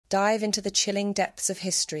dive into the chilling depths of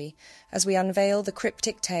history as we unveil the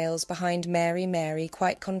cryptic tales behind Mary, Mary,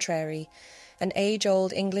 quite contrary, an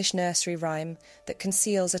age-old English nursery rhyme that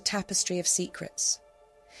conceals a tapestry of secrets.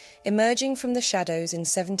 Emerging from the shadows in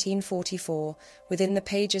 1744, within the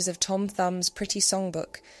pages of Tom Thumb's pretty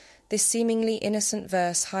songbook, this seemingly innocent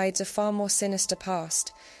verse hides a far more sinister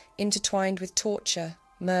past, intertwined with torture,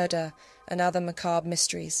 murder, and other macabre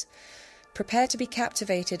mysteries. Prepare to be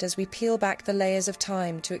captivated as we peel back the layers of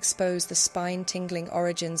time to expose the spine-tingling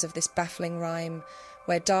origins of this baffling rhyme,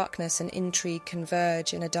 where darkness and intrigue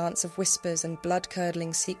converge in a dance of whispers and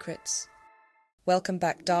blood-curdling secrets. Welcome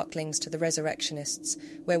back, Darklings, to the Resurrectionists,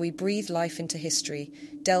 where we breathe life into history,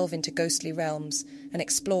 delve into ghostly realms, and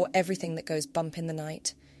explore everything that goes bump in the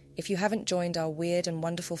night. If you haven't joined our weird and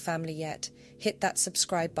wonderful family yet, hit that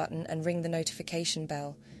subscribe button and ring the notification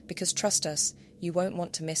bell, because trust us, you won't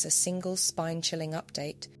want to miss a single spine-chilling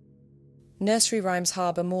update. Nursery rhymes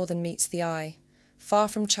harbour more than meets the eye. Far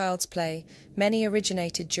from child's play, many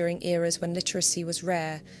originated during eras when literacy was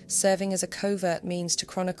rare, serving as a covert means to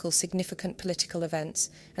chronicle significant political events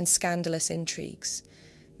and scandalous intrigues.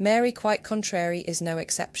 Mary, quite contrary, is no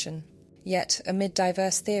exception. Yet, amid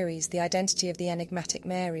diverse theories, the identity of the enigmatic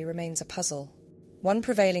Mary remains a puzzle. One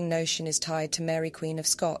prevailing notion is tied to Mary, Queen of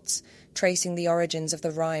Scots, tracing the origins of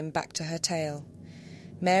the rhyme back to her tale.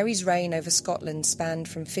 Mary's reign over Scotland spanned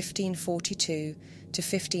from 1542 to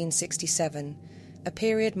 1567, a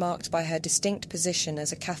period marked by her distinct position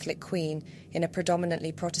as a Catholic queen in a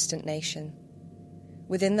predominantly Protestant nation.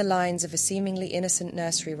 Within the lines of a seemingly innocent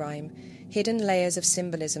nursery rhyme, hidden layers of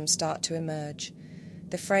symbolism start to emerge.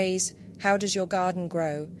 The phrase, "How does your garden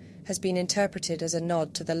grow?" has been interpreted as a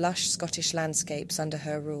nod to the lush Scottish landscapes under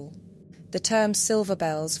her rule. The term silver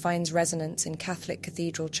bells finds resonance in Catholic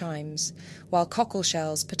cathedral chimes, while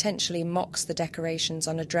cockleshells potentially mocks the decorations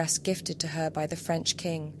on a dress gifted to her by the French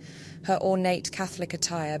king, her ornate Catholic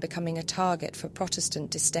attire becoming a target for Protestant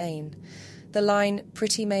disdain. The line,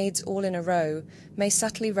 "Pretty maids all in a row," may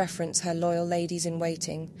subtly reference her loyal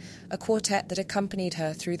ladies-in-waiting, a quartet that accompanied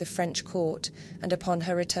her through the French court and upon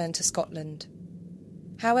her return to Scotland.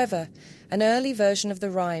 However, an early version of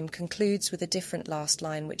the rhyme concludes with a different last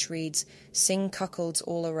line which reads, "Sing cuckolds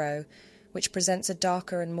all a row," which presents a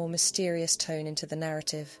darker and more mysterious tone into the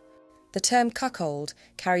narrative. The term cuckold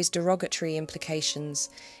carries derogatory implications,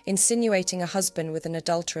 insinuating a husband with an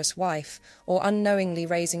adulterous wife or unknowingly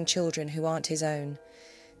raising children who aren't his own.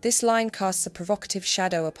 This line casts a provocative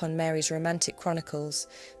shadow upon Mary's romantic chronicles,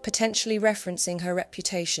 potentially referencing her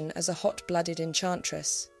reputation as a hot-blooded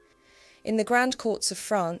enchantress. In the grand courts of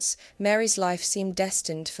France, Mary's life seemed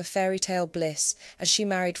destined for fairy tale bliss as she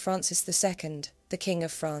married Francis II, the King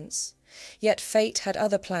of France. Yet fate had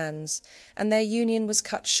other plans, and their union was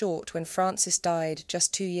cut short when Francis died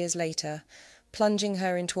just 2 years later, plunging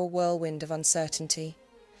her into a whirlwind of uncertainty.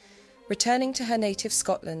 Returning to her native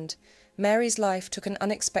Scotland, Mary's life took an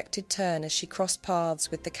unexpected turn as she crossed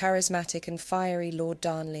paths with the charismatic and fiery Lord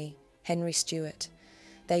Darnley, Henry Stuart.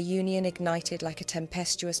 Their union ignited like a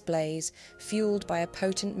tempestuous blaze, fueled by a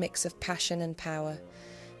potent mix of passion and power.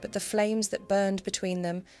 But the flames that burned between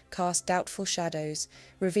them cast doubtful shadows,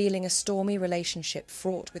 revealing a stormy relationship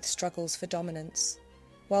fraught with struggles for dominance.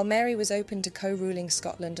 While Mary was open to co-ruling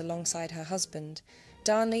Scotland alongside her husband,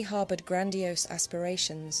 Darnley harboured grandiose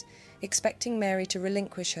aspirations, expecting Mary to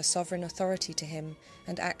relinquish her sovereign authority to him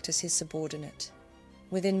and act as his subordinate.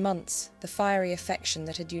 Within months, the fiery affection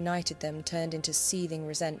that had united them turned into seething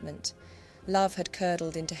resentment. Love had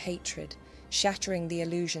curdled into hatred, shattering the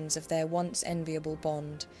illusions of their once enviable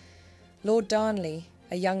bond. Lord Darnley,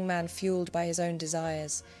 a young man fueled by his own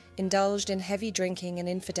desires, indulged in heavy drinking and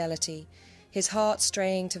infidelity, his heart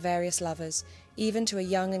straying to various lovers, even to a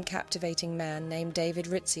young and captivating man named David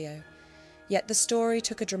Rizzio. Yet the story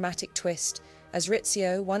took a dramatic twist, as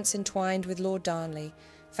Rizzio, once entwined with Lord Darnley,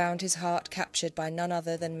 found his heart captured by none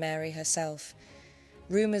other than Mary herself.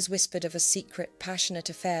 Rumours whispered of a secret, passionate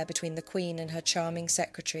affair between the Queen and her charming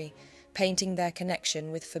secretary, painting their connection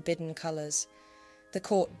with forbidden colours. The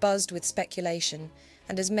court buzzed with speculation,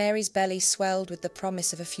 and as Mary's belly swelled with the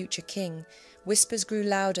promise of a future king, whispers grew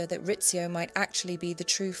louder that Rizzio might actually be the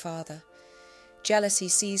true father. Jealousy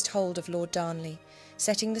seized hold of Lord Darnley,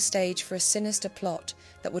 setting the stage for a sinister plot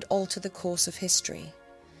that would alter the course of history.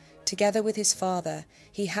 Together with his father,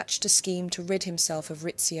 he hatched a scheme to rid himself of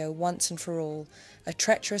Rizzio once and for all, a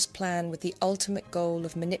treacherous plan with the ultimate goal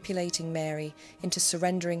of manipulating Mary into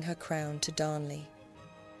surrendering her crown to Darnley.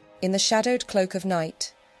 In the shadowed cloak of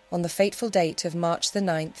night, on the fateful date of March the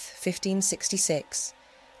 9th, 1566,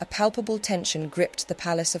 a palpable tension gripped the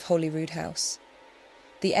palace of Holyrood House.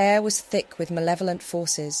 The air was thick with malevolent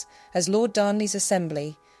forces, as Lord Darnley's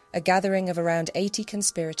assembly, A gathering of around 80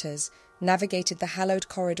 conspirators navigated the hallowed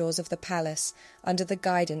corridors of the palace under the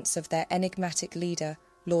guidance of their enigmatic leader,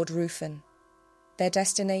 Lord Ruthven. Their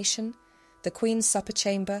destination? The Queen's supper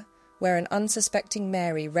chamber, where an unsuspecting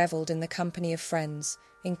Mary revelled in the company of friends,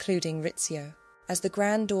 including Rizzio. As the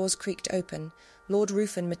grand doors creaked open, Lord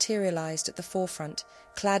Ruthven materialised at the forefront,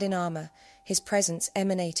 clad in armour, his presence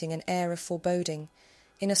emanating an air of foreboding.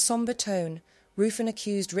 In a sombre tone, Ruthven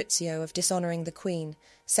accused Rizzio of dishonouring the Queen,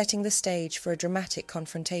 setting the stage for a dramatic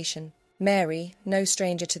confrontation. Mary, no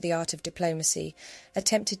stranger to the art of diplomacy,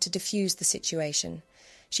 attempted to defuse the situation.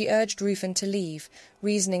 She urged Ruthven to leave,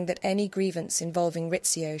 reasoning that any grievance involving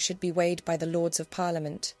Rizzio should be weighed by the Lords of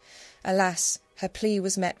Parliament. Alas, her plea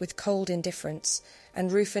was met with cold indifference,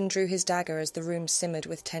 and Ruthven drew his dagger as the room simmered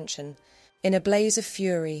with tension. In a blaze of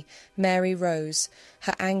fury, Mary rose,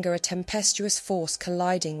 her anger a tempestuous force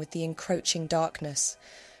colliding with the encroaching darkness.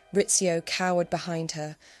 Rizzio cowered behind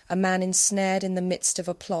her, a man ensnared in the midst of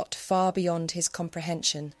a plot far beyond his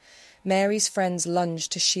comprehension. Mary's friends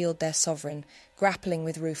lunged to shield their sovereign, grappling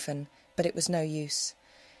with Ruthven, but it was no use.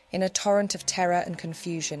 In a torrent of terror and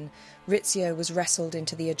confusion, Rizzio was wrestled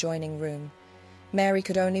into the adjoining room. Mary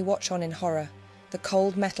could only watch on in horror, the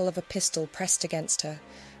cold metal of a pistol pressed against her,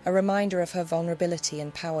 a reminder of her vulnerability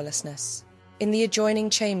and powerlessness. In the adjoining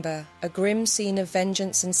chamber, a grim scene of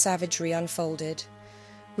vengeance and savagery unfolded.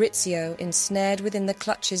 Rizzio, ensnared within the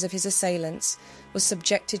clutches of his assailants, was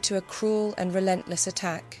subjected to a cruel and relentless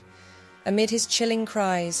attack. Amid his chilling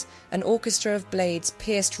cries, an orchestra of blades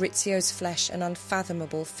pierced Rizzio's flesh an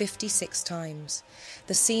unfathomable 56 times.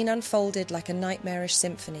 The scene unfolded like a nightmarish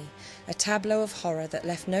symphony, a tableau of horror that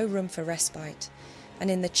left no room for respite.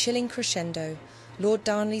 And in the chilling crescendo, Lord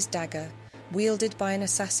Darnley's dagger, wielded by an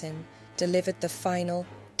assassin, delivered the final,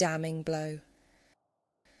 damning blow.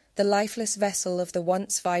 The lifeless vessel of the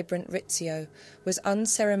once vibrant Rizzio was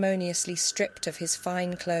unceremoniously stripped of his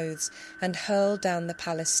fine clothes and hurled down the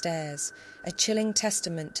palace stairs, a chilling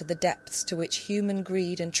testament to the depths to which human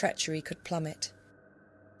greed and treachery could plummet.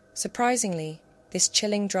 Surprisingly, this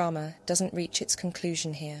chilling drama doesn't reach its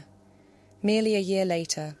conclusion here. Merely a year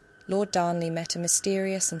later, Lord Darnley met a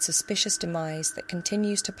mysterious and suspicious demise that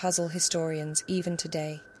continues to puzzle historians even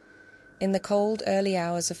today. In the cold early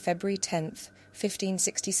hours of February 10th,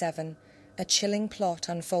 1567, a chilling plot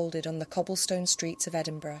unfolded on the cobblestone streets of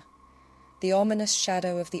Edinburgh. The ominous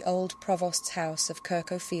shadow of the old provost's house of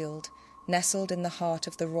Kirk-o-Field, nestled in the heart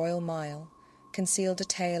of the Royal Mile, concealed a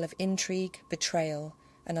tale of intrigue, betrayal,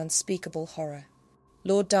 and unspeakable horror.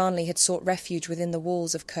 Lord Darnley had sought refuge within the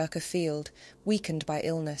walls of Kirk-o-Field, weakened by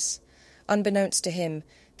illness. Unbeknownst to him,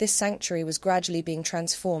 this sanctuary was gradually being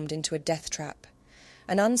transformed into a death trap.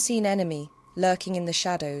 An unseen enemy, lurking in the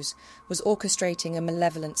shadows, was orchestrating a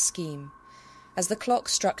malevolent scheme. As the clock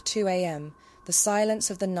struck 2 a.m., the silence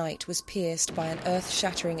of the night was pierced by an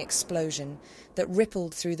earth-shattering explosion that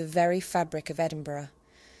rippled through the very fabric of Edinburgh.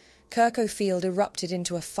 Kirk-o-Field erupted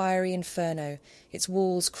into a fiery inferno, its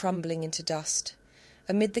walls crumbling into dust.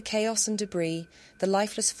 Amid the chaos and debris, the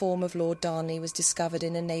lifeless form of Lord Darnley was discovered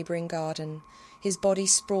in a neighbouring garden, his body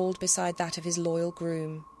sprawled beside that of his loyal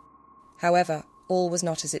groom. However, all was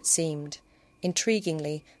not as it seemed.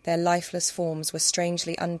 Intriguingly, their lifeless forms were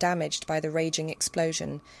strangely undamaged by the raging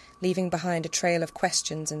explosion, leaving behind a trail of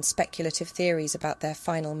questions and speculative theories about their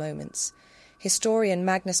final moments. Historian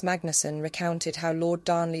Magnus Magnusson recounted how Lord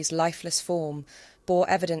Darnley's lifeless form bore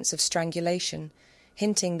evidence of strangulation,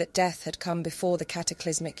 hinting that death had come before the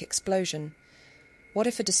cataclysmic explosion. What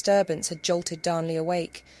if a disturbance had jolted Darnley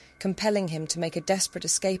awake, compelling him to make a desperate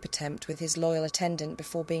escape attempt with his loyal attendant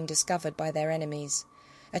before being discovered by their enemies?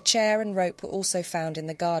 A chair and rope were also found in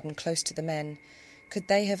the garden close to the men. Could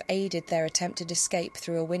they have aided their attempted escape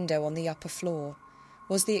through a window on the upper floor?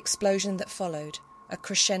 Was the explosion that followed, a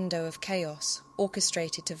crescendo of chaos,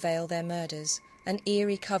 orchestrated to veil their murders, an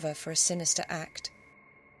eerie cover for a sinister act?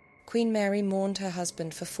 Queen Mary mourned her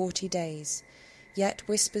husband for 40 days, yet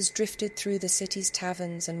whispers drifted through the city's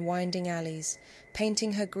taverns and winding alleys,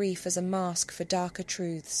 painting her grief as a mask for darker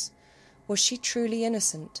truths. Was she truly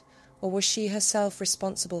innocent? Or was she herself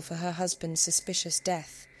responsible for her husband's suspicious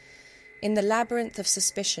death? In the labyrinth of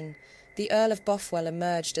suspicion, the Earl of Bothwell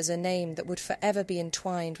emerged as a name that would forever be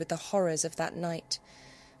entwined with the horrors of that night.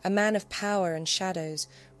 A man of power and shadows,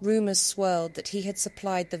 rumours swirled that he had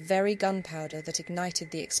supplied the very gunpowder that ignited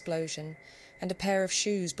the explosion, and a pair of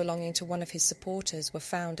shoes belonging to one of his supporters were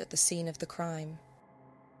found at the scene of the crime.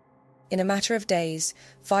 In a matter of days,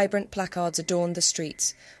 vibrant placards adorned the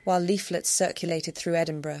streets, while leaflets circulated through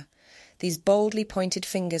Edinburgh. these boldly pointed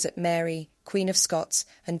fingers at Mary, Queen of Scots,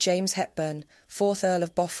 and James Hepburn, 4th Earl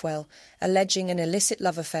of Bothwell, alleging an illicit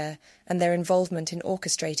love affair and their involvement in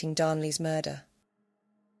orchestrating Darnley's murder.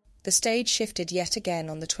 The stage shifted yet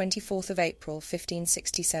again on the 24th of April,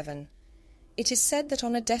 1567. It is said that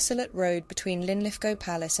on a desolate road between Linlithgow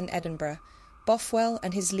Palace and Edinburgh, Bothwell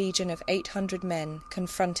and his legion of 800 men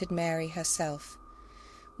confronted Mary herself.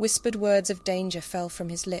 Whispered words of danger fell from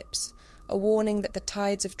his lips, a warning that the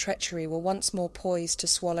tides of treachery were once more poised to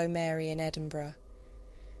swallow Mary in Edinburgh.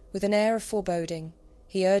 With an air of foreboding,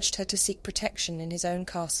 he urged her to seek protection in his own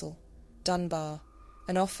castle, Dunbar,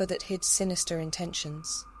 an offer that hid sinister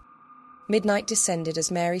intentions. Midnight descended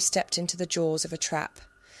as Mary stepped into the jaws of a trap.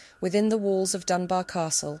 Within the walls of Dunbar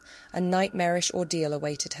Castle, a nightmarish ordeal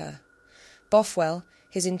awaited her. Bothwell,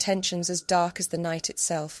 his intentions as dark as the night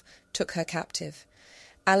itself, took her captive.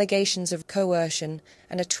 Allegations of coercion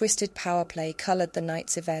and a twisted power play coloured the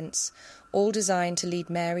night's events, all designed to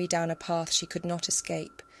lead Mary down a path she could not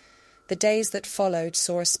escape. The days that followed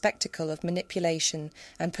saw a spectacle of manipulation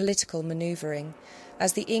and political manoeuvring.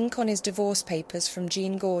 As the ink on his divorce papers from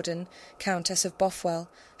Jean Gordon, Countess of Bothwell,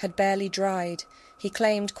 had barely dried, he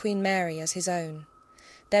claimed Queen Mary as his own.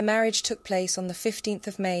 Their marriage took place on the 15th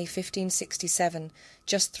of May, 1567,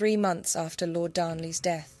 just 3 months after Lord Darnley's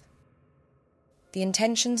death. The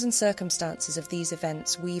intentions and circumstances of these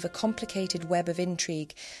events weave a complicated web of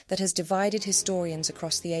intrigue that has divided historians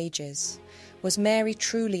across the ages. Was Mary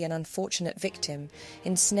truly an unfortunate victim,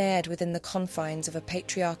 ensnared within the confines of a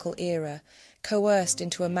patriarchal era, coerced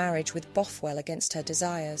into a marriage with Bothwell against her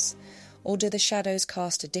desires? Or do the shadows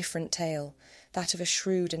cast a different tale, that of a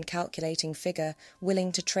shrewd and calculating figure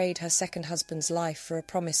willing to trade her second husband's life for a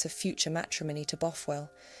promise of future matrimony to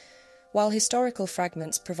Bothwell? While historical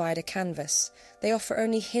fragments provide a canvas, they offer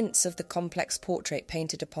only hints of the complex portrait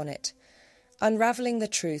painted upon it. Unravelling the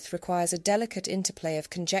truth requires a delicate interplay of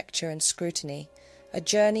conjecture and scrutiny, a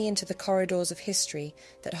journey into the corridors of history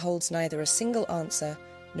that holds neither a single answer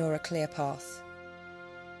nor a clear path.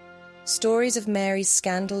 Stories of Mary's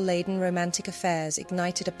scandal-laden romantic affairs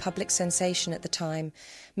ignited a public sensation at the time,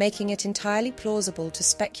 making it entirely plausible to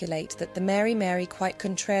speculate that the Mary, Mary, quite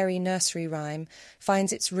contrary nursery rhyme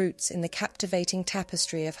finds its roots in the captivating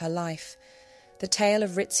tapestry of her life. The tale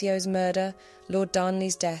of Rizzio's murder, Lord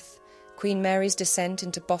Darnley's death, Queen Mary's descent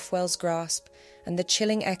into Bothwell's grasp, and the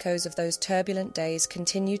chilling echoes of those turbulent days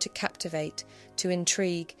continue to captivate, to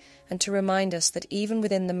intrigue, and to remind us that even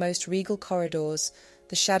within the most regal corridors,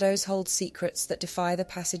 the shadows hold secrets that defy the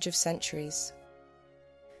passage of centuries.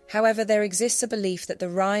 However, there exists a belief that the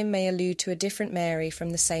rhyme may allude to a different Mary from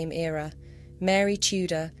the same era, Mary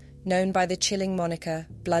Tudor, known by the chilling moniker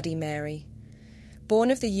Bloody Mary.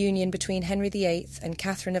 Born of the union between Henry VIII and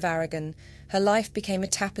Catherine of Aragon, her life became a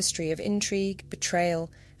tapestry of intrigue,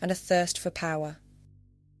 betrayal, and a thirst for power.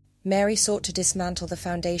 Mary sought to dismantle the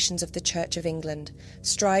foundations of the Church of England,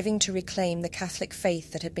 striving to reclaim the Catholic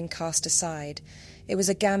faith that had been cast aside. It was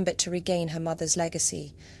a gambit to regain her mother's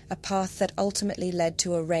legacy, a path that ultimately led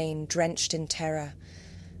to a reign drenched in terror.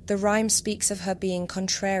 The rhyme speaks of her being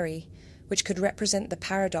contrary, which could represent the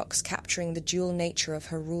paradox capturing the dual nature of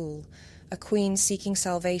her rule, a queen seeking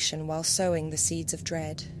salvation while sowing the seeds of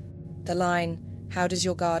dread. The line, "How does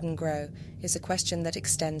your garden grow?" is a question that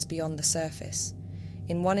extends beyond the surface.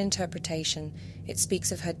 In one interpretation, it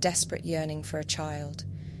speaks of her desperate yearning for a child.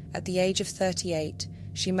 At the age of 38,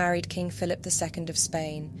 she married King Philip II of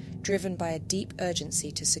Spain, driven by a deep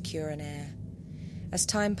urgency to secure an heir. As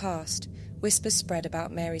time passed, whispers spread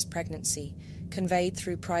about Mary's pregnancy, conveyed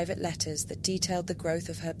through private letters that detailed the growth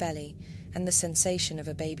of her belly and the sensation of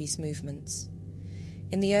a baby's movements.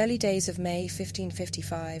 In the early days of May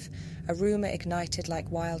 1555, a rumour ignited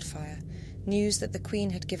like wildfire, news that the Queen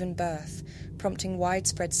had given birth, prompting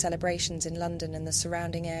widespread celebrations in London and the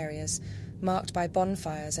surrounding areas, marked by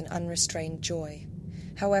bonfires and unrestrained joy.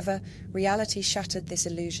 However, reality shattered this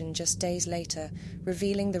illusion just days later,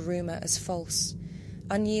 revealing the rumour as false.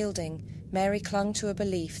 Unyielding, Mary clung to a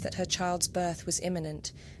belief that her child's birth was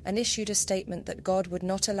imminent and issued a statement that God would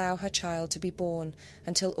not allow her child to be born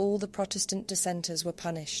until all the Protestant dissenters were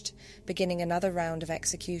punished, beginning another round of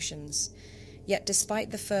executions. Yet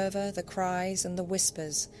despite the fervour, the cries and the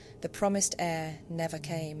whispers, the promised heir never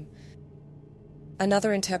came.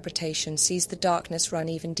 Another interpretation sees the darkness run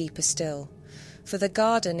even deeper still, for the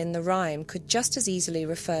garden in the rhyme could just as easily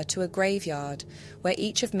refer to a graveyard, where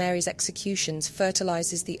each of Mary's executions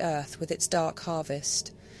fertilises the earth with its dark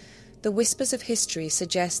harvest. The whispers of history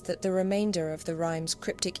suggest that the remainder of the rhyme's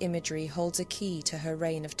cryptic imagery holds a key to her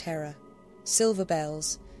reign of terror. Silver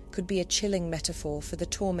bells could be a chilling metaphor for the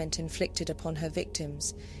torment inflicted upon her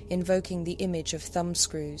victims, invoking the image of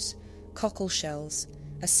thumbscrews, cockle shells,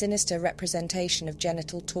 a sinister representation of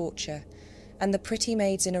genital torture, and the pretty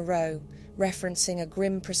maids in a row, referencing a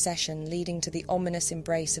grim procession leading to the ominous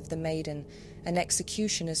embrace of the maiden, an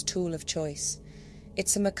executioner's tool of choice.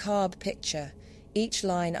 It's a macabre picture, each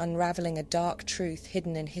line unravelling a dark truth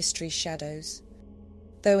hidden in history's shadows.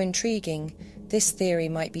 Though intriguing, this theory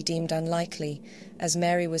might be deemed unlikely, as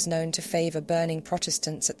Mary was known to favour burning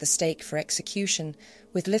Protestants at the stake for execution,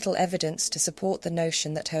 with little evidence to support the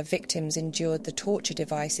notion that her victims endured the torture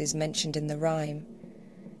devices mentioned in the rhyme.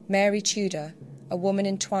 Mary Tudor, a woman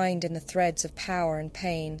entwined in the threads of power and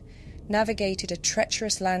pain, navigated a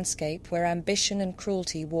treacherous landscape where ambition and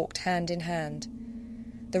cruelty walked hand in hand.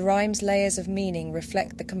 The rhyme's layers of meaning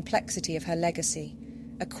reflect the complexity of her legacy,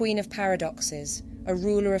 a queen of paradoxes, a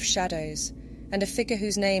ruler of shadows, and a figure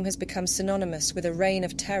whose name has become synonymous with a reign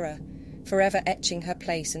of terror, forever etching her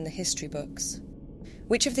place in the history books.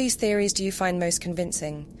 Which of these theories do you find most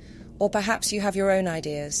convincing? Or perhaps you have your own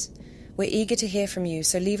ideas? We're eager to hear from you,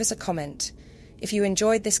 so leave us a comment. If you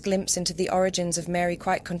enjoyed this glimpse into the origins of Mary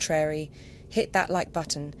Quite Contrary, hit that like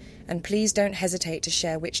button, and please don't hesitate to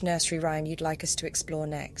share which nursery rhyme you'd like us to explore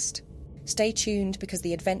next. Stay tuned because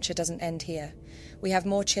the adventure doesn't end here. We have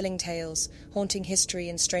more chilling tales, haunting history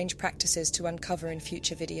and strange practices to uncover in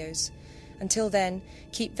future videos. Until then,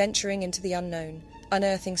 keep venturing into the unknown,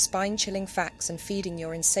 unearthing spine-chilling facts and feeding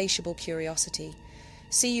your insatiable curiosity.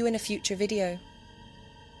 See you in a future video.